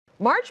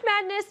March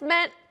Madness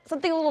meant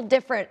something a little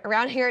different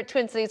around here at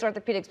Twin Cities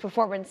Orthopedics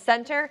Performance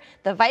Center.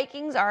 The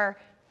Vikings are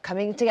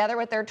coming together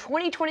with their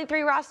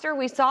 2023 roster.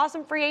 We saw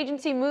some free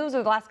agency moves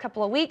over the last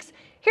couple of weeks.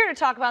 Here to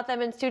talk about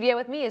them in studio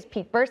with me is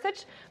Pete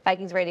Bercich,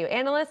 Vikings radio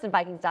analyst and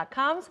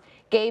Vikings.com's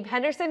Gabe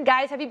Henderson.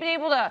 Guys, have you been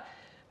able to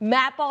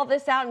map all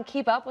this out and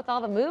keep up with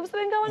all the moves that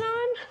have been going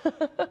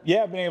on?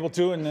 Yeah, I've been able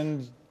to, and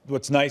then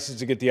what's nice is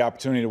to get the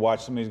opportunity to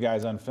watch some of these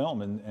guys on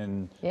film,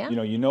 and yeah.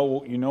 you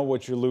know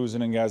what you're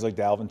losing in guys like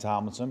Dalvin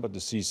Tomlinson, but to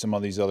see some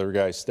of these other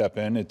guys step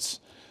in, it's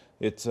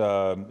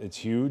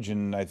huge,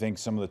 and I think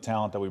some of the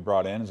talent that we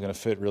brought in is going to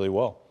fit really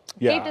well.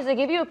 Yeah. Gabe, does it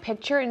give you a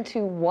picture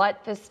into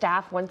what the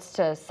staff wants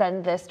to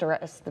send this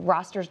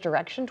roster's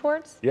direction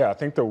towards? Yeah, I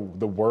think the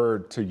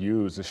word to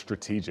use is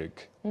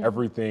strategic. Mm-hmm.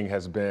 Everything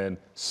has been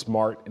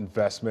smart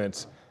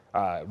investments,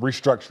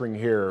 restructuring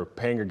here,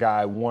 paying a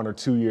guy 1 or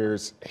 2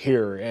 years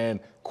here, and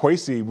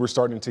Kwesi, we're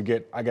starting to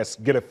get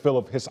a feel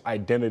of his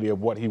identity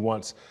of what he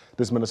wants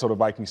this Minnesota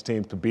Vikings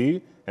team to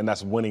be, and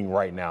that's winning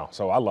right now.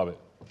 So I love it.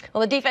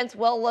 Well, the defense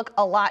will look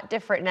a lot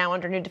different now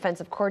under new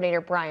defensive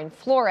coordinator Brian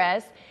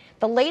Flores.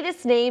 The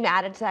latest name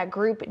added to that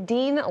group,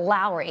 Dean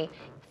Lowry,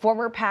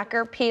 former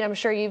Packer. Pete, I'm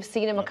sure you've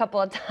seen him a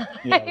couple of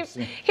times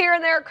here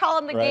and there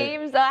calling the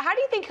games. How do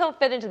you think he'll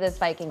fit into this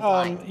Vikings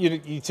line?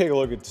 You take a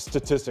look at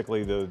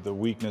statistically, the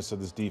weakness of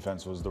this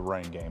defense was the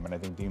running game, and I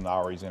think Dean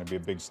Lowry is going to be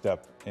a big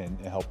step in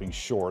helping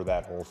shore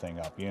that whole thing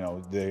up. You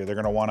know, they're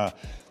going to want to.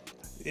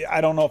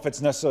 I don't know if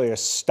it's necessarily a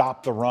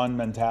stop the run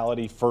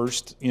mentality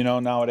first,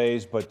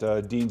 nowadays, but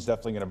Dean's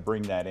definitely going to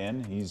bring that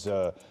in. He's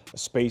a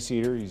space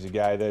eater. He's a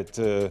guy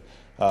that,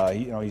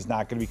 he's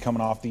not going to be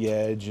coming off the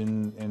edge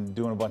and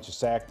doing a bunch of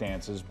sack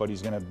dances, but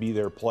he's going to be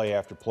there play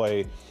after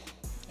play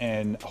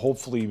and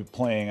hopefully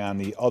playing on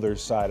the other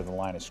side of the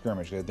line of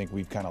scrimmage. I think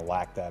we've kind of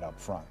lacked that up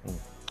front.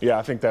 Yeah,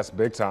 I think that's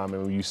big time.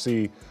 And when you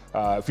see,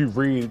 if you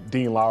read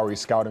Dean Lowry's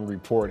scouting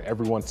report,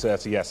 everyone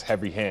says he has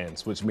heavy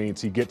hands, which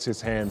means he gets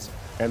his hands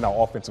and the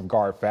offensive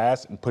guard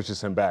fast and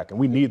pushes him back. And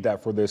we need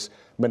that for this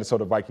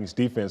Minnesota Vikings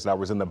defense that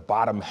was in the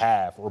bottom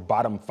half or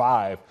bottom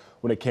 5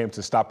 when it came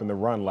to stopping the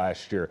run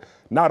last year.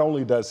 Not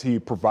only does he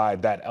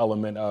provide that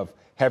element of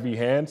heavy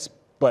hands,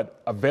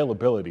 but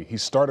availability. He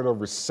started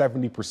over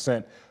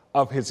 70%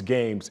 of his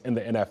games in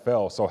the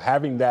NFL. So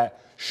having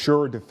that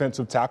sure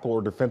defensive tackle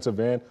or defensive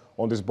end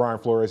on this Brian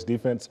Flores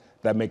defense,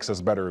 that makes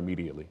us better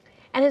immediately.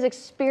 And his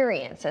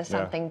experience is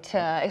something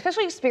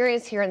especially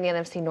experience here in the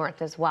NFC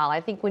North as well.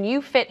 I think when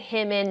you fit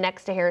him in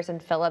next to Harrison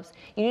Phillips,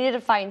 you needed to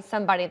find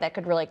somebody that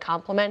could really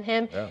complement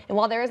him. Yeah. And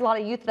while there is a lot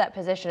of youth at that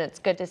position, it's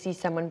good to see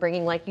someone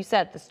bringing, like you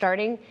said, the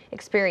starting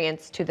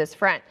experience to this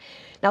front.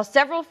 Now,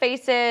 several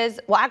faces,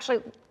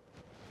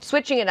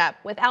 switching it up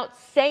without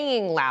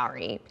saying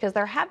Lowry, because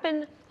there have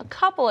been a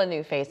couple of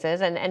new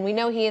faces, and we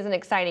know he is an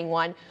exciting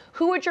one.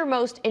 Who would your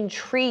most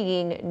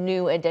intriguing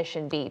new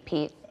addition be,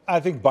 Pete? I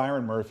think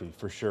Byron Murphy,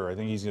 for sure. I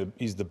think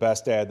he's the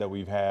best add that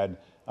we've had.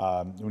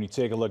 When you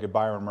take a look at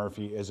Byron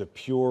Murphy as a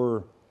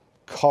pure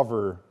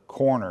cover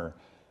corner,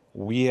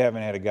 we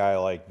haven't had a guy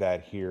like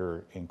that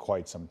here in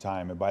quite some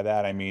time. And by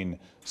that, I mean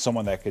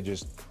someone that could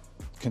just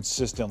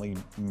consistently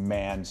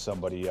man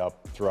somebody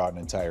up throughout an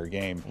entire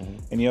game. Mm-hmm.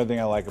 And the other thing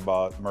I like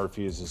about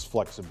Murphy is his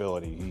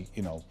flexibility.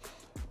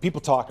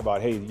 People talk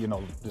about, hey,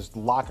 just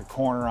lock a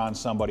corner on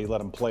somebody, let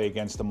them play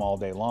against them all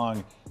day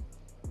long.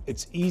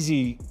 It's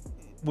easy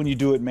when you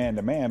do it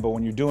man-to-man, but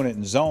when you're doing it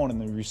in zone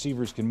and the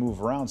receivers can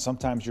move around,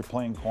 sometimes you're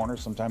playing corner,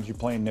 sometimes you're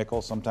playing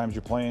nickel, sometimes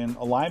you're playing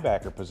a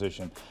linebacker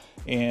position.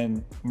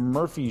 And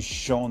Murphy's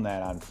shown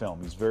that on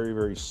film. He's very,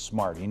 very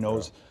smart. He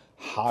knows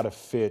how to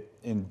fit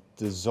in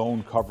the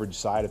zone coverage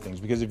side of things,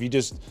 because if you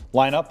just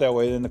line up that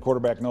way, then the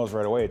quarterback knows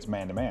right away it's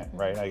man-to-man,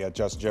 right? I got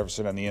Justin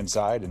Jefferson on the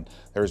inside, and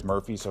there's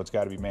Murphy, so it's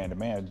got to be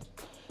man-to-man.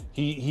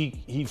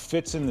 He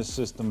fits in the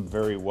system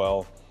very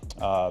well.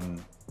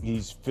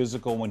 He's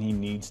physical when he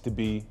needs to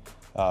be,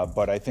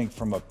 but I think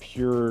from a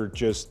pure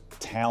just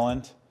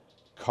talent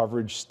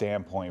coverage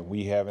standpoint,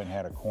 we haven't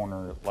had a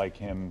corner like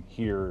him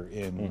here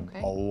in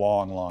a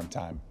long, long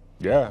time.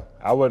 Yeah,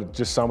 I would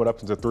just sum it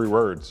up into 3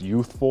 words: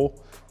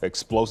 youthful,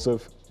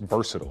 explosive,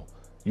 versatile.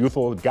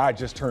 Youthful, the guy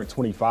just turned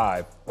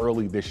 25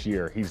 early this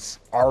year. He's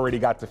already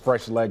got the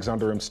fresh legs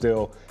under him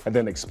still. And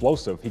then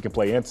explosive, he can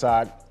play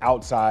inside,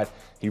 outside.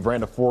 He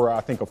ran a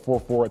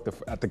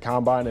 4.4 at the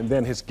combine. And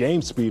then his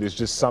game speed is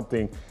just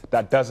something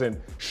that doesn't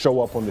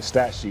show up on the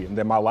stat sheet. And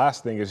then my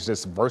last thing is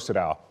just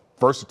versatile.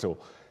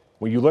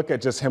 When you look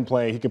at just him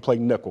playing, he can play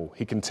nickel,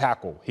 he can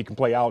tackle, he can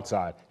play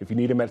outside. If you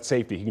need him at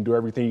safety, he can do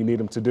everything you need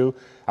him to do.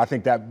 I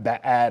think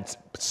that adds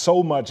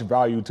so much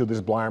value to this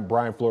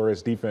Brian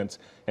Flores defense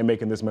and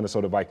making this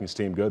Minnesota Vikings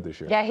team good this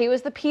year. Yeah, he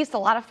was the piece a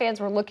lot of fans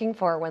were looking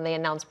for when they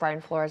announced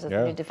Brian Flores as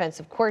the new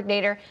defensive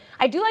coordinator.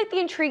 I do like the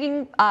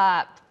intriguing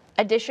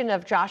addition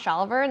of Josh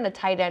Oliver in the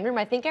tight end room.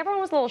 I think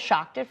everyone was a little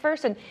shocked at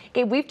first, and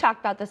Gabe, we've talked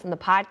about this in the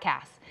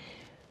podcast.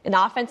 An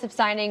offensive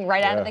signing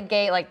right out of the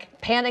gate, like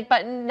panic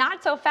button,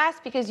 not so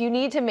fast, because you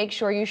need to make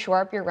sure you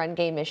shore up your run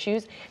game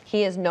issues.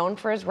 He is known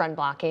for his run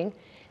blocking,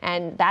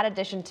 and that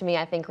addition to me,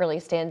 I think, really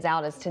stands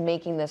out as to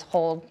making this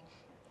whole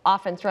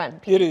offense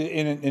run. It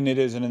is, and it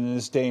is, and in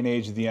this day and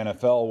age of the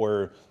NFL,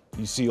 where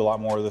you see a lot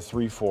more of the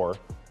 3-4,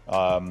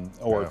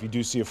 or if you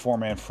do see a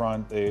 4-man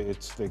front, they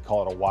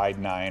call it a wide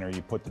 9, or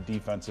you put the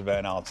defensive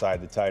end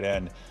outside the tight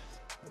end.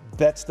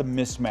 That's the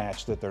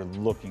mismatch that they're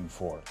looking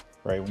for,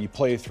 right? When you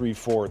play a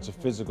 3-4, it's a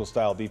physical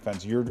style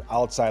defense. Your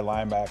outside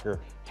linebacker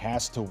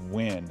has to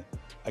win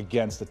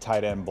against the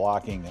tight end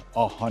blocking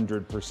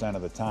 100%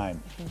 of the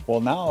time. Well,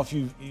 now if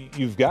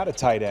you've got a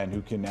tight end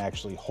who can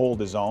actually hold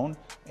his own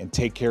and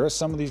take care of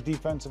some of these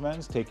defensive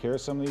ends, take care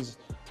of some of these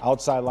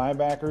outside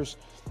linebackers,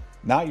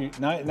 now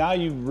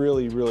you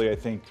really, I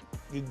think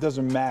it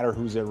doesn't matter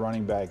who's at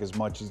running back as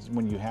much as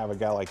when you have a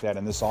guy like that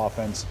in this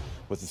offense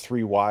with the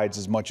 3 wides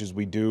as much as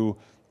we do.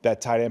 That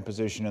tight end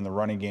position in the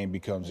running game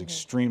becomes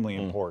extremely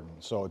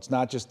important. So it's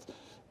not just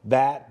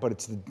that, but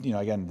it's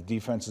again, the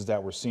defenses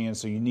that we're seeing.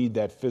 So you need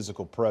that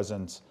physical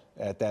presence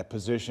at that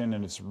position,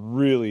 and it's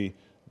really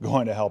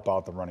going to help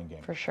out the running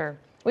game. For sure.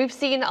 We've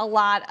seen a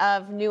lot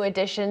of new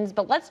additions,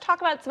 but let's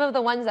talk about some of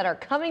the ones that are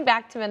coming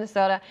back to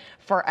Minnesota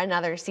for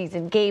another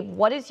season. Gabe,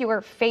 what is your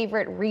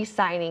favorite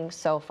re-signing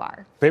so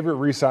far? Favorite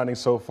re-signing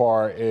so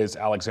far is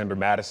Alexander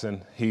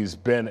Mattison. He's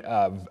been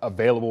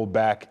available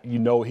back. You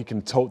know he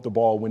can tote the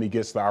ball when he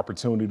gets the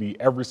opportunity.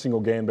 Every single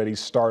game that he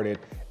started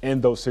in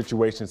those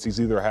situations,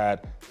 he's either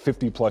had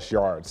 50-plus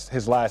yards.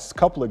 His last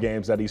couple of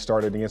games that he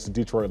started against the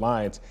Detroit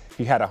Lions,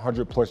 he had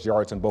 100-plus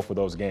yards in both of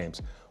those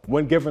games.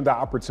 When given the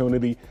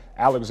opportunity,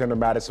 Alexander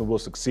Mattison will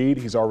succeed.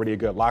 He's already a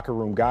good locker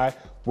room guy.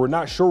 We're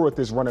not sure what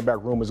this running back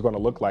room is going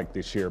to look like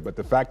this year, but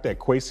the fact that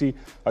Kwesi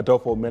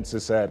Adolfo-Mensah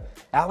said,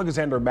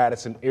 Alexander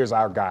Mattison is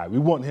our guy. We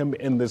want him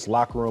in this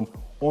locker room,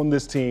 on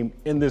this team,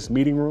 in this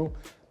meeting room.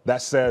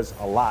 That says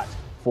a lot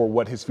for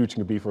what his future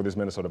could be for this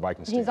Minnesota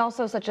Vikings team. He's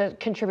also such a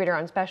contributor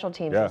on special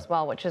teams as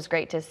well, which is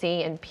great to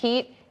see. And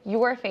Pete,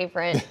 your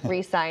favorite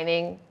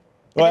re-signing?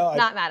 Well, it's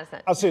not Madison.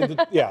 I'll say,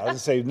 I'll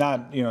say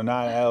not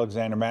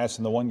Alexander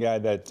Mattison. The one guy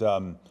that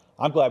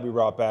I'm glad we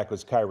brought back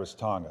was Kairos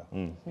Tonga,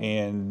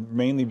 and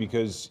mainly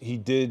because he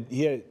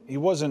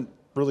wasn't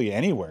really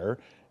anywhere,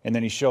 and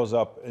then he shows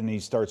up and he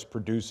starts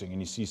producing, and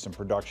you see some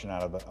production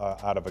out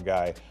of a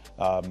guy.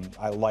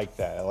 I like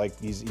that. I like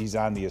he's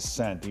on the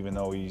ascent, even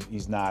though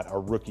he's not a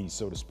rookie,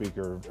 so to speak,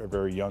 or a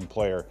very young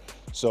player.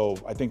 So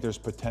I think there's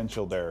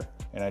potential there,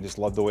 and I just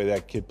love the way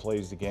that kid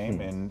plays the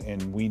game.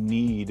 And we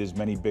need as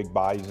many big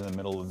bodies in the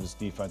middle of this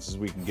defense as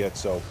we can get.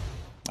 So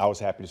I was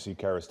happy to see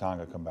Kairos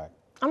Tonga come back.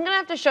 I'm going to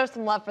have to show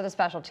some love for the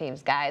special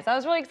teams, guys. I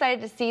was really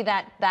excited to see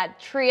that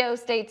trio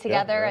stay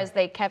together as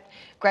they kept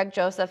Greg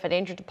Joseph and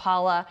Andrew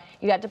DePaula.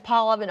 You had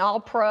DePaula, an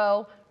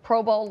all-pro,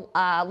 Pro Bowl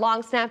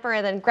long snapper,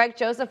 and then Greg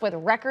Joseph with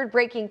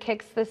record-breaking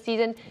kicks this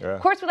season.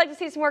 Of course, we'd like to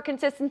see some more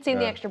consistency in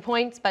the extra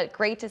points, but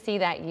great to see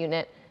that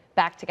unit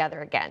back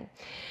together again.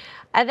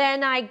 And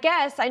then I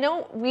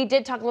know we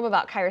did talk a little bit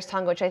about Kairos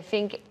Tonga, which I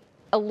think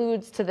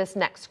alludes to this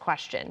next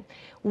question.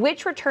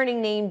 Which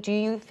returning name do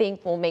you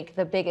think will make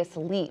the biggest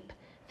leap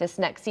this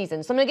next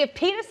season? So I'm going to give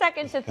Pete a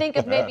second to think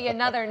of maybe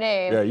another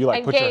name. Yeah, you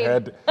put your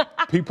head.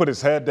 Pete put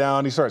his head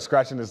down. He started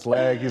scratching his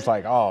leg. He's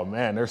like, oh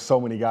man, there's so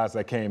many guys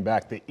that came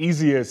back. The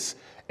easiest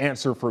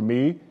answer for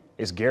me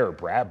is Garrett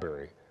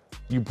Bradbury.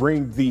 You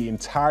bring the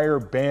entire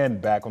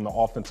band back on the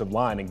offensive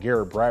line, and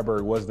Garrett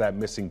Bradbury was that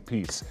missing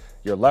piece.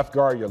 Your left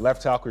guard, your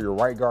left tackle, your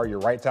right guard, your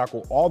right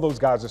tackle, all those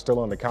guys are still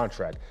on the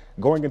contract.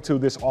 Going into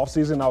this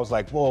offseason, I was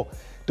like, well,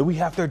 do we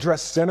have to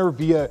address center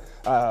via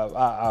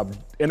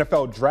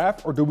NFL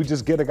draft, or do we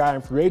just get a guy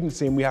in free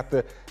agency and we have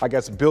to, I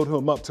guess, build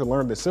him up to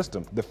learn the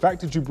system? The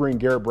fact that you bring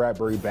Garrett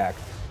Bradbury back,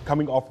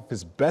 coming off of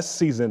his best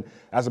season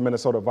as a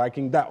Minnesota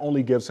Viking, that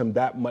only gives him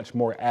that much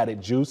more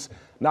added juice,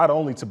 not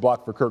only to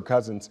block for Kirk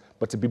Cousins,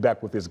 but to be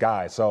back with his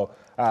guys. So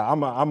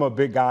I'm a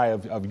big guy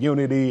of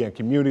unity and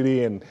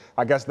community, and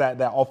I guess that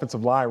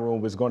offensive line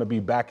room is going to be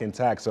back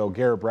intact. So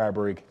Garrett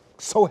Bradbury,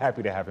 so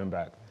happy to have him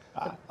back.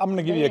 I'm going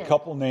to give you a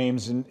couple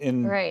names.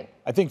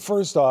 I think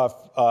first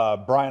off,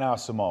 Brian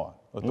Asamoah.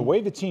 With the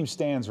way the team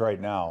stands right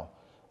now,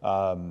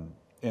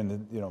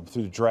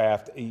 through the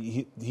draft,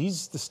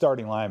 he's the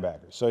starting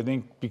linebacker. So I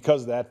think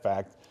because of that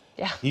fact,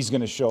 he's going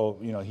to show.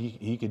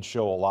 He could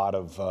show a lot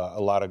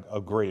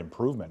of great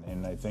improvement,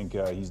 and I think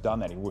he's done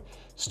that. He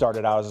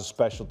started out as a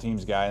special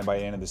teams guy, and by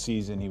the end of the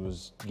season, he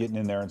was getting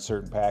in there in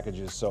certain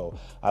packages. So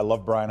I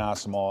love Brian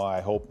Asamoah.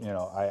 I hope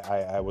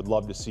I would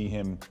love to see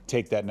him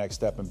take that next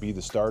step and be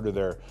the starter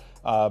there.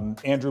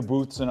 Andrew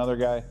Booth's another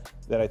guy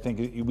that I think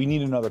we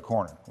need another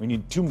corner. We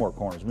need 2 more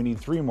corners. We need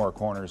 3 more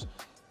corners.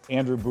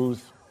 Andrew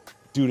Booth,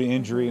 due to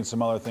injury and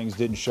some other things,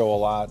 didn't show a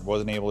lot,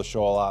 wasn't able to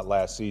show a lot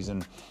last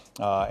season.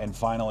 And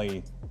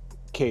finally,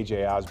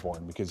 KJ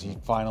Osborne, because he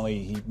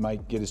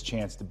might get his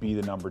chance to be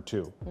the number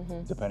 2,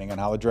 depending on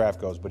how the draft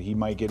goes, but he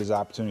might get his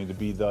opportunity to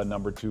be the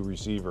number 2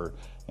 receiver.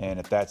 And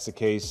if that's the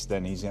case,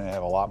 then he's going to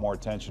have a lot more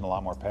attention, a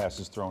lot more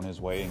passes thrown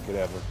his way, and could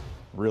have a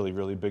really,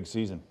 really big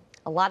season.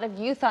 A lot of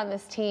youth on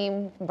this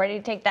team, ready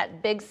to take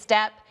that big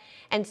step.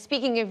 And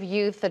speaking of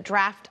youth, the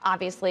draft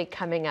obviously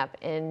coming up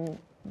in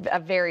a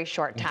very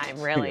short time,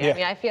 really. Yeah. I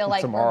mean, I feel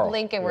like Tomorrow. we're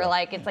blinking, we're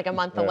like, it's like a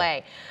month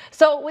away.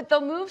 So with the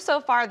move so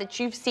far that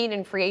you've seen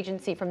in free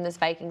agency from this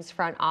Vikings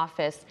front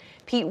office,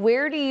 Pete,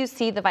 where do you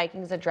see the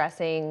Vikings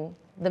addressing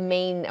the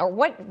main, or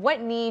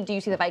what need do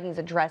you see the Vikings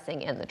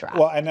addressing in the draft?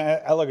 Well, and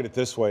I look at it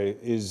this way,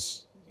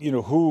 is,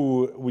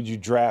 who would you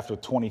draft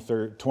with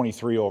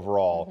 23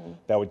 overall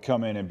that would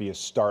come in and be a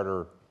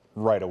starter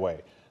right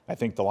away? I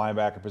think the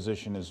linebacker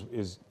position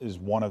is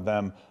one of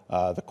them.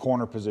 The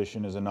corner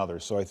position is another.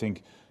 So I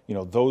think,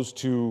 those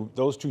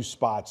two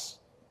spots,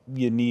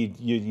 you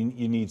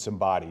need some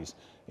bodies.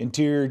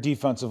 Interior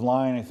defensive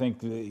line, I think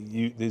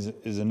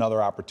is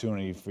another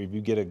opportunity. If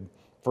you get a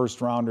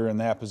first rounder in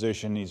that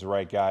position, he's the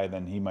right guy,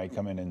 then he might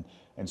come in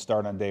and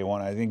start on day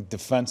one. I think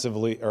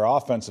offensively,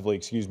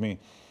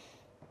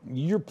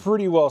 you're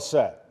pretty well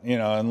set,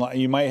 and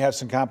you might have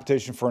some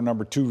competition for a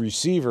number 2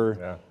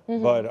 receiver,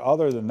 but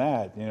other than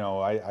that,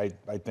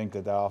 I think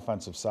that the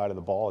offensive side of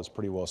the ball is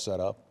pretty well set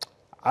up.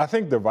 I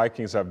think the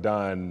Vikings have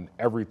done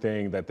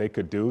everything that they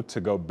could do to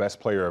go best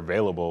player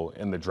available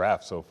in the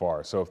draft so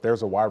far. So if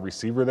there's a wide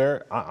receiver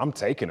there, I'm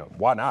taking him.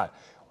 Why not?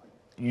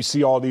 You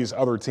see all these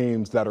other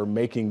teams that are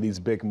making these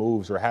big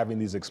moves or having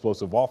these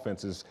explosive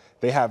offenses.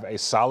 They have a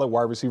solid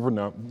wide receiver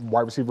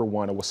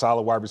 1, a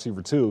solid wide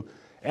receiver 2,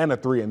 and a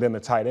 3, and then the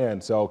tight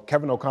end. So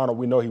Kevin O'Connell,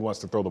 we know he wants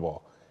to throw the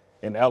ball.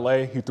 In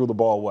LA, he threw the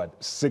ball,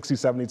 60,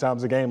 70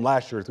 times a game?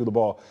 Last year, he threw the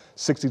ball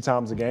 60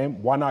 times a game.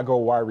 Why not go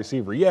wide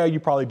receiver? Yeah, you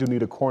probably do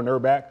need a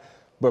cornerback,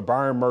 but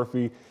Byron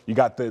Murphy, you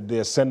got the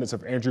ascendance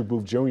of Andrew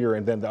Booth Jr.,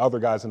 and then the other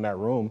guys in that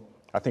room.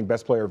 I think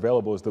best player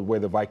available is the way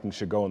the Vikings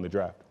should go in the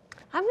draft.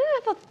 I'm going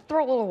to have to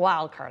throw a little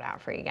wild card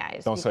out for you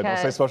guys. Don't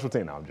say special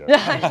team. No, I'm joking.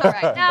 That's all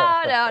right.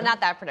 No,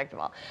 not that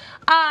predictable.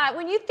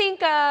 When you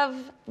think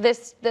of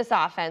this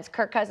offense,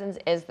 Kirk Cousins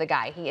is the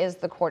guy. He is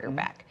the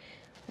quarterback.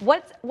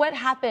 What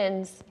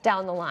happens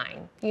down the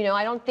line?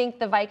 I don't think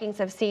the Vikings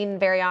have seen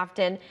very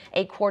often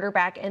a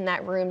quarterback in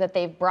that room that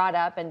they've brought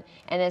up and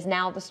is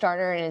now the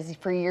starter and is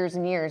for years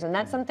and years. And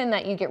that's something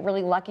that you get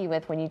really lucky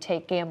with when you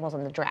take gambles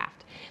in the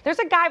draft. There's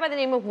a guy by the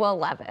name of Will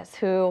Levis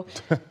who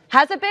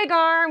has a big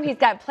arm. He's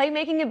got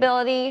playmaking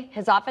ability.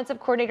 His offensive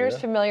coordinator is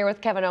familiar with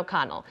Kevin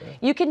O'Connell.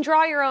 You can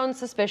draw your own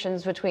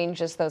suspicions between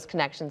just those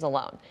connections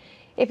alone.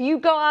 If you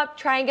go up,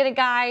 try and get a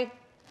guy,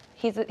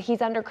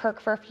 he's under Kirk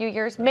for a few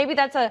years, maybe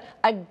that's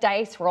a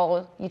dice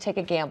roll you take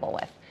a gamble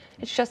with.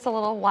 It's just a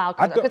little wild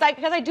card. Because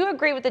I do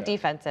agree with the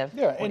defensive.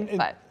 Yeah,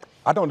 but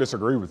I don't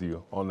disagree with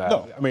you on that.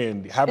 No. I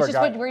mean, have it's a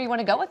just guy. where you want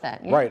to go with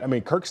it. Yeah. Right. I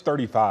mean, Kirk's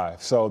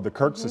 35, so the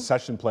Kirk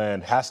succession plan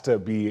has to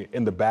be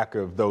in the back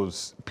of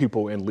those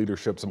people in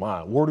leadership's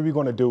mind. What are we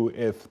going to do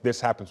if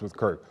this happens with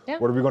Kirk? Yeah.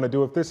 What are we going to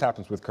do if this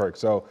happens with Kirk?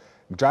 So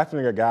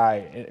drafting a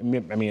guy, I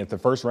mean, at the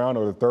first round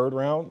or the third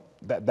round,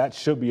 that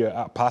should be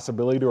a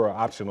possibility or an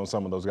option on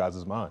some of those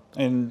guys' mind.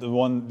 And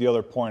the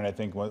other point I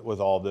think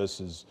with all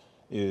this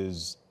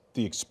is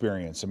the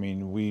experience. I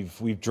mean,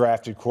 we've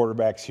drafted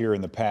quarterbacks here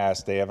in the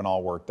past; they haven't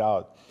all worked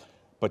out.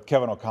 But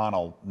Kevin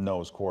O'Connell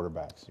knows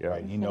quarterbacks,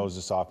 right? He knows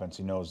this offense.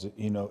 He knows,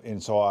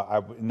 and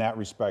so in that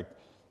respect,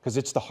 because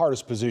it's the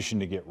hardest position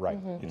to get right.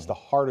 It's the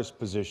hardest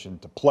position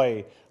to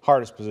play,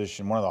 hardest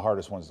position, one of the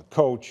hardest ones to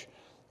coach,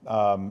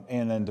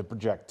 and then to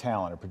project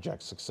talent or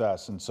project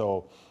success. And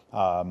so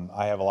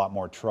I have a lot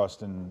more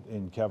trust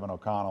in Kevin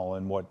O'Connell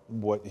and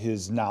what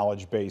his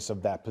knowledge base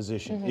of that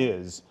position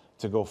is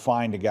to go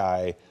find a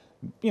guy,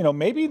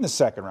 maybe in the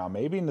second round,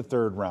 maybe in the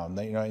third round,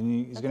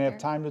 and he's going to have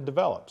time to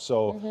develop.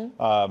 So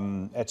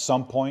at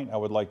some point, I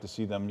would like to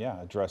see them,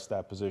 address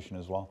that position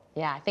as well.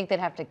 Yeah, I think they'd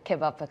have to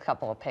give up a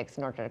couple of picks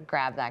in order to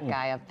grab that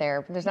guy up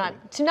there. There's not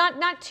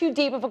too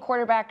deep of a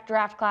quarterback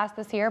draft class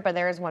this year, but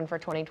there is one for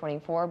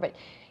 2024. But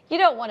you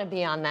don't want to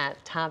be on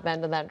that top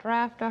end of that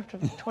draft after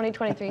the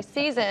 2023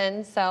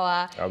 season,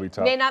 so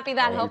may not be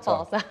that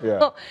hopeful.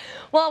 So,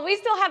 well, we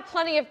still have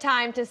plenty of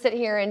time to sit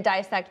here and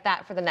dissect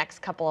that for the next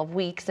couple of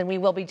weeks, and we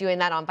will be doing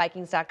that on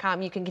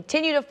Vikings.com. You can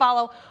continue to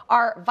follow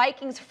our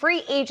Vikings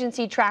free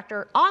agency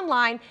tracker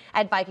online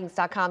at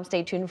Vikings.com.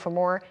 Stay tuned for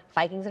more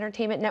Vikings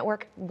Entertainment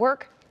Network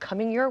work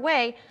coming your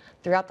way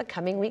throughout the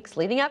coming weeks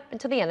leading up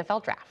into the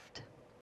NFL Draft.